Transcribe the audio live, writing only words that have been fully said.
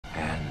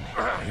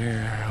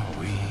Here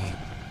we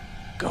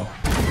go.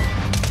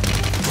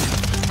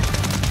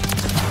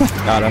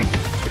 Got him.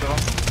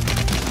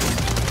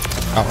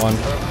 Got one.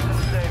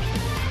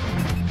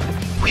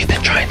 We've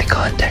been trying to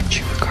contact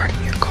you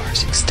regarding your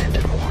car's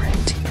extended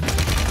warranty.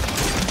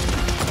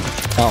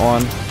 Got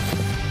one.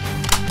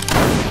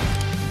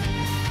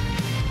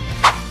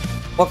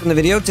 Welcome to the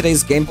video.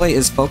 Today's gameplay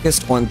is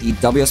focused on the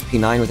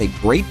WSP9 with a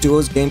great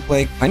duos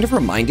gameplay, kind of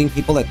reminding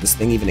people that this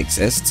thing even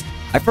exists.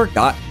 I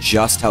forgot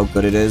just how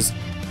good it is,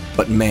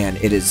 but man,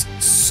 it is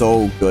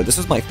so good. This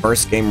was my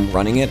first game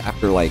running it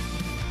after like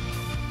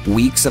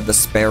weeks of the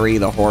Sperry,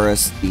 the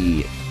Horus,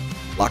 the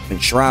Lockman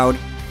Shroud,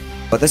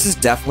 but this is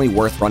definitely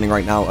worth running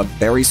right now. A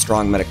very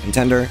strong meta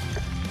contender,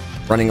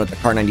 running with the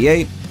Car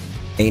 98.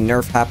 A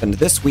nerf happened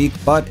this week,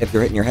 but if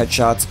you're hitting your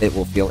headshots, it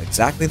will feel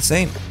exactly the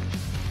same.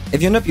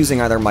 If you end up using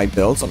either of my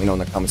builds, let me know in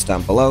the comments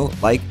down below.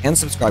 Like and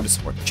subscribe to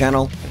support the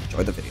channel, and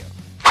enjoy the video.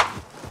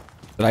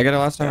 Did I get it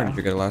last time, or did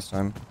you get it last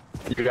time?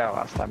 You got it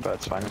last time, but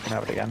it's fine. We can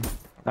have it again.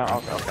 No,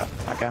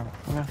 okay.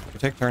 We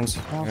take turns.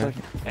 Okay.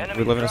 Yeah.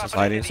 We live in a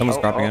society.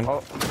 Someone's dropping in.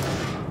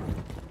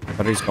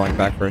 Everybody's going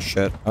back for his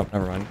shit. Oh,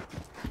 never mind.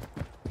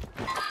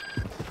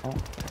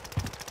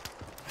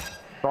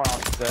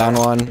 Down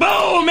one.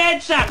 Boom!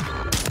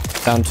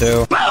 Headshot! Down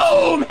two.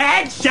 Boom!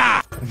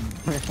 Headshot!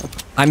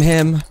 I'm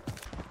him.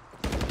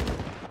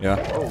 Yeah.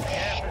 Oh,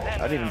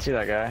 I didn't even see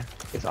that guy.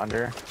 He's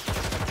under.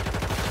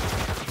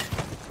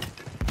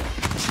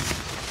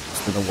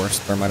 This is the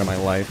worst thermite of my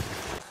life.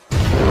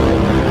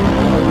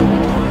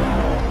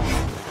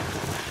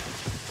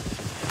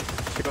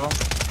 Keep going.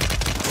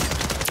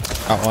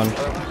 Got one.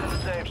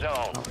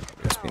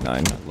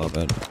 WSP9, I love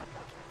it.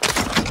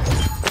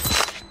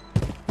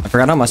 I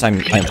forgot how much I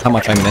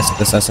missed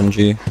this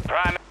SMG.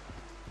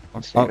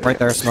 Oh, right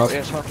there, smoke.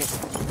 Yeah, smoking.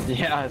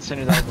 Yeah, as soon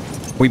as I...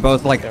 We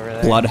both like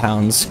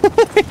bloodhounds.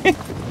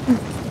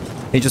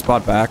 He just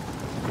bought back.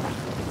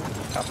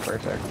 That's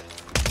perfect.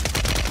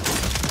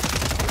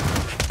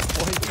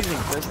 Oh, he's using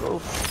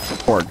pistols.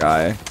 Poor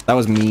guy. That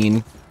was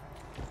mean.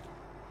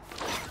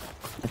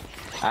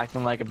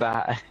 Acting like a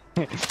bat.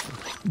 I'm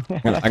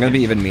gonna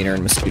be even meaner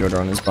and mosquito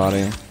drone his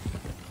body.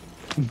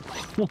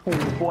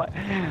 What?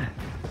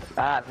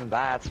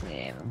 That's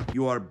mean.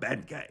 You are a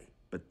bad guy,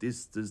 but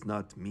this does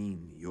not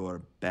mean you're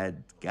a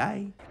bad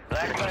guy.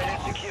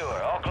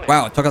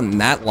 Wow, it took him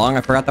that long?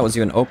 I forgot that was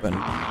even open. Yo,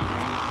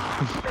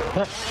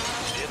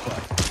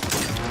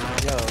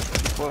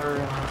 we're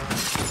not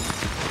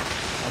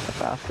the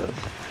fastest.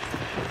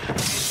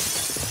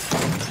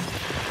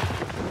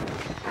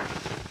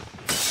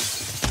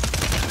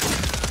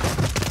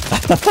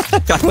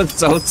 I was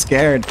so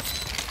scared.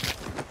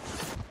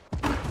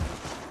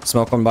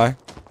 Smoke one by.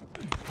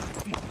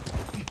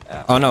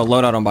 Oh no,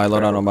 loadout on by,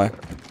 loadout on by.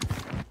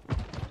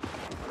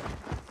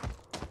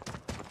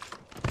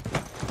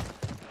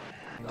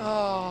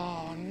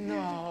 Oh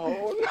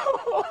no,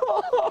 no.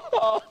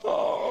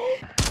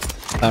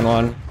 Down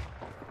one.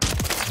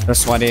 They're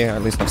sweaty, or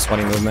at least have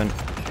sweaty movement.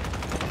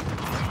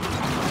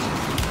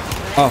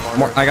 Oh,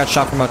 more, I got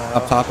shot from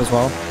up top as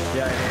well.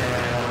 Yeah.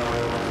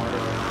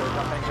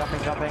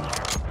 Jumping.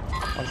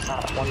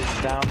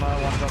 One's down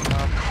low, one's up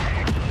top.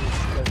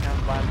 He's kind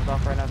of by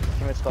himself right now. His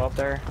teammate's still up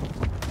there.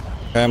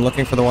 Okay, I'm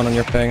looking for the one on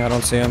your ping. I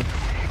don't see him.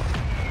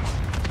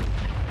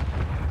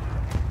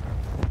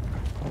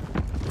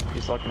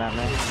 He's looking at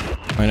me.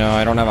 I know,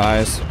 I don't have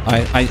eyes. I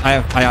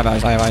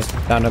have eyes.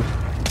 Downed him.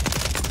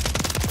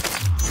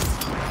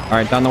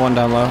 Alright, down the one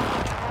down low.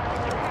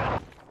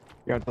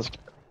 Yo, this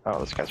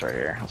guy's right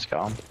here. Let's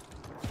go.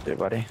 Dude,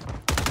 buddy.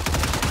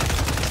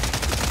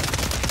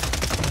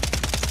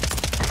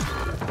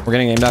 We're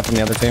getting aimed at from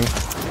the other team.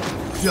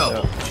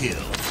 Double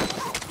kill.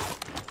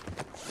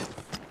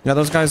 You know,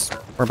 those guys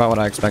were about what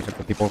I expected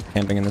for people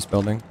camping in this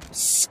building.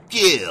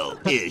 Skill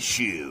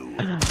issue.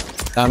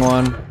 Down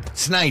one.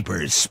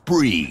 Sniper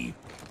spree.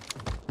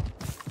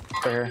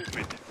 Right here.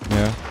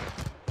 Yeah.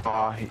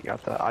 Oh, he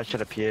got that. I should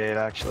have PA'd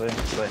actually.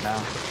 It's late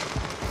now.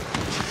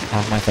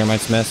 Oh, my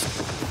thermites missed.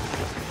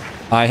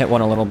 I hit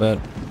one a little bit.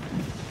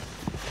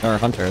 There are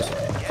hunters.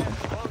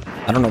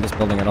 I don't know this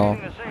building at all.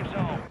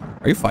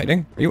 Are you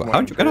fighting? Are you?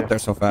 How'd you get up there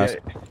so fast?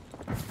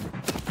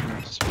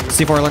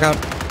 C4, look out.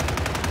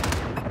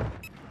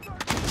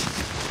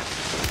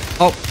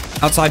 Oh,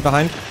 outside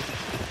behind.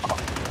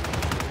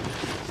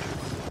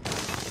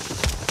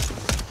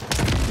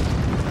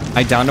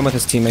 I downed him with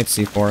his teammate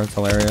C4. It's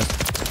hilarious.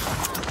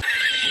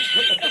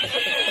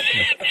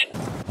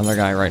 Another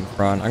guy right in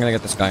front. I'm gonna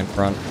get this guy in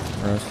front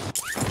first.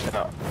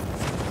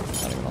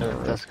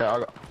 This guy,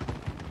 I'll go.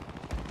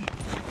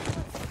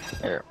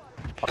 Here.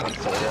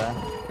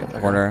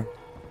 Corner.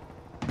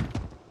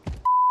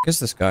 Is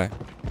this guy?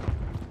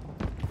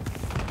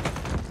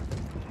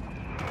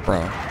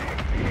 Bro.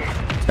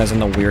 This guy's in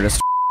the weirdest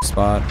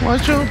spot.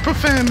 Watch your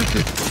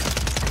profanity.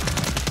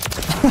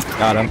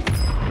 Got him.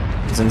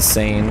 He's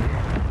insane.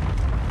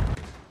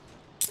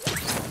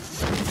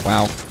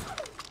 Wow.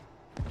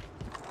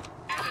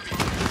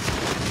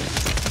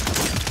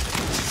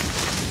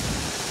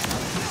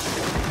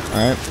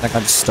 Alright, that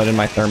guy just stood in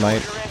my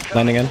thermite.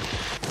 Landing in.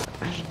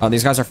 Oh,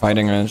 these guys are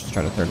fighting and just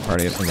try to third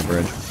party it from the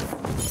bridge.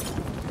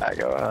 I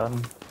go ahead.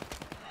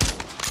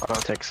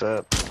 Auto takes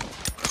it.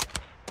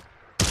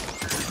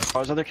 Oh,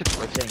 those other kids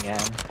rotating in.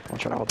 I'm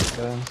trying to hold these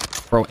guys.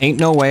 Bro, ain't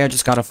no way I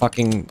just got a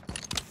fucking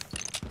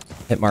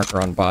hit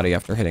marker on body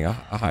after hitting a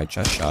high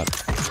chest shot.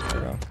 There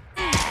we go.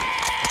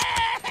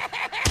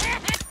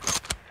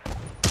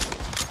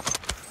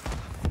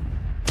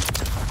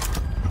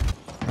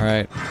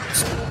 Alright.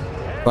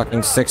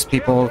 Fucking 6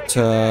 people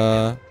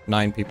to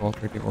 9 people.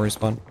 3 people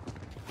respawn.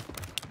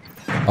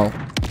 Oh.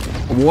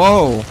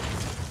 Whoa!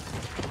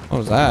 What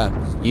was that?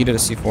 You did a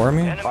C4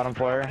 me? Bottom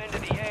floor.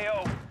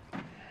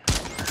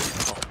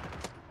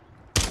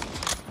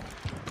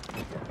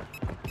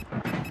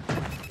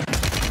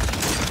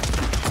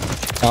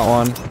 Got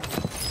one.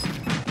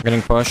 I'm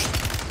getting pushed.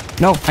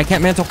 No, I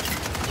can't mantle.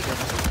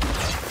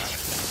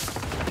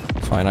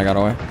 It's fine, I got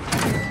away.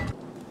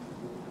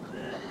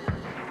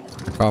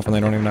 They're coughing,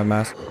 they don't even have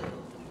masks.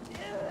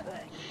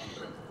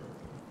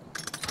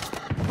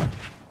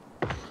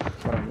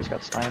 One of them just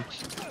got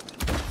sniped.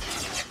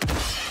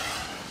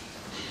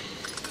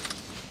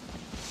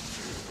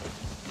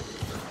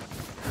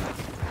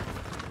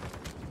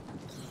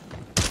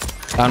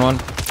 Down one.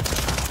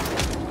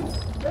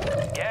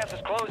 Gas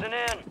is closing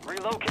in.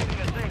 Relocating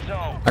the safe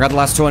zone. I got the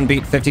last two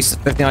unbeat.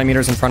 59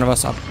 meters in front of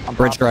us, up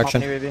bridge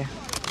direction.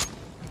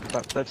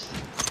 But that's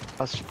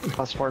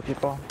plus 4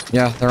 people.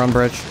 Yeah, they're on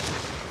bridge.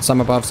 Some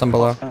above, some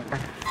below.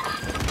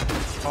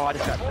 Oh, I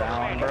just got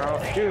down, bro.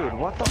 Dude,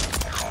 what the?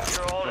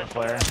 You're all in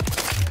Flare.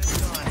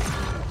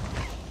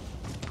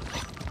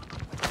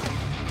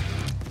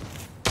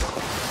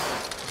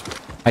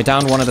 I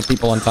downed one of the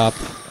people on top.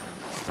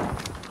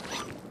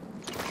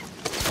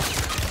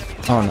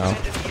 Oh no.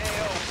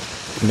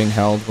 I'm being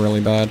held really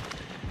bad.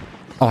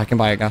 Oh, I can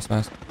buy a gas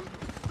mask.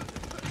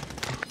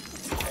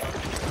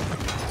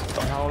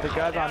 Oh, the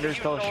guys under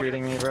still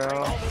shooting me, bro.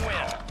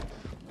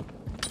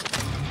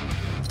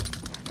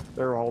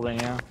 They're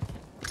holding you.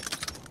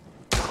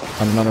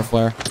 On another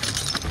flare.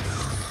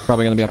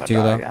 Probably gonna be up to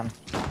you though. Again.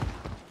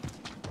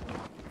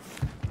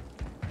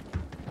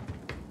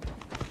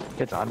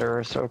 Kids under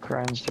are so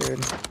cringe, dude.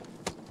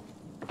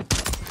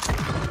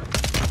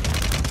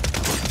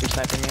 You're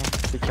sniping me.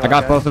 You I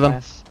got guys. both of them.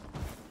 Nice.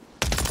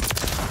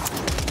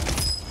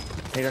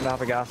 He didn't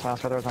have a gas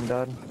mask, otherwise I'm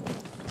dead.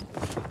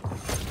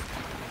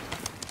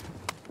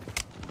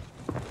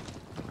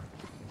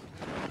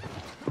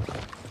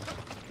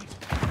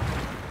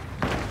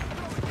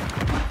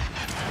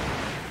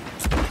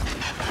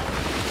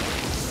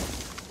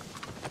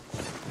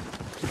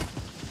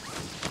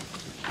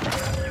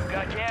 You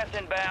got gas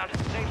inbound.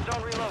 Safe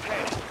zone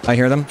relocated. I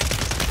hear them.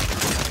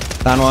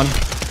 Down one.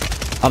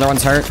 Other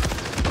one's hurt.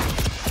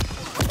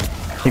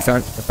 He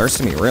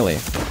thirsted me, really.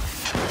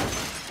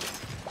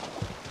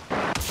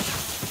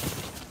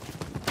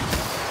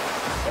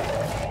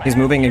 He's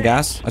moving in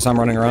gas. I saw him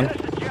running around.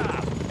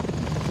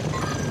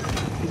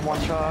 One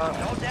shot.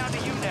 All down to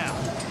you now.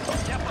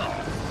 Step up.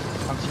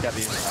 I'm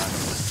CW.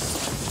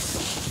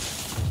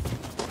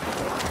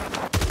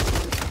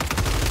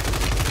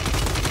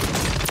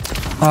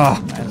 Oh,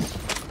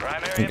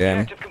 Primary good game.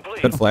 objective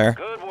complete. Good flare.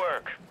 Good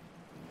work.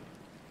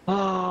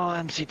 Oh,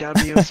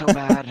 MCW, so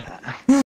bad.